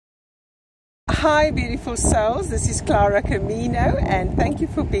Hi beautiful souls, this is Clara and thank you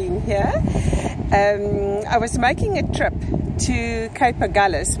for being here. I was making a trip to Cape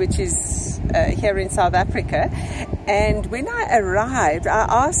Agulhas, which is here in South Africa, and when I arrived I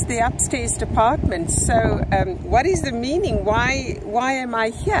asked the upstairs department, so what is the meaning, why am I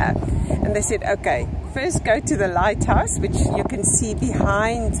here? And they said, okay, first go to the lighthouse, which you can see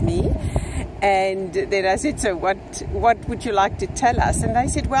behind me. And then I said, so what would you like to tell us? And they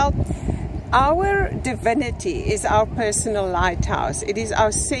said, well, our divinity is our personal lighthouse. It is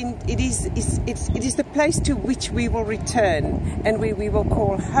our it is the place to which we will return and we will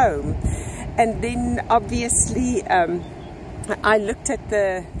call home. And then obviously I looked at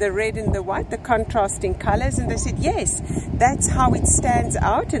the red and the white, the contrasting colors, and they said, yes, that's how it stands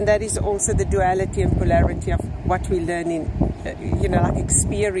out, and that is also the duality and polarity of what we learn in, like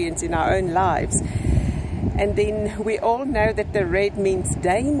experience in our own lives. And then we all know that the red means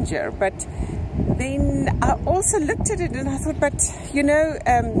danger, but then I also looked at it and I thought, but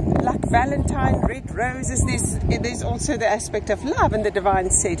like Valentine, red roses, there's also the aspect of love. And the divine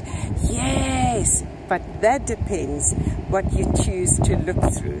said, yes, but that depends what you choose to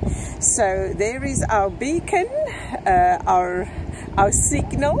look through. So there is our beacon, our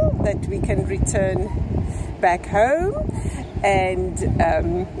signal that we can return back home. And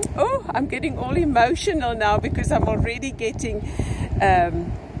oh, I'm getting all emotional now because I'm already getting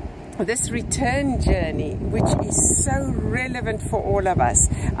this return journey, which is so relevant for all of us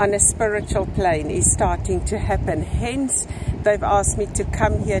on a spiritual plane, is starting to happen. Hence, they've asked me to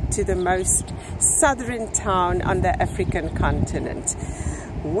come here to the most southern town on the African continent.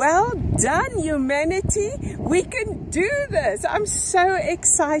 Well done, humanity. We can do this. I'm so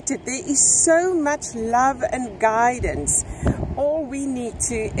excited. There is so much love and guidance. All we need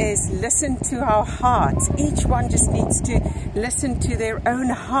to is listen to our hearts. Each one just needs to listen to their own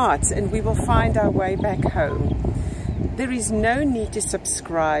hearts, and we will find our way back home. There is no need to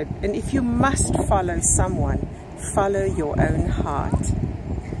subscribe, and if you must follow someone, follow your own heart.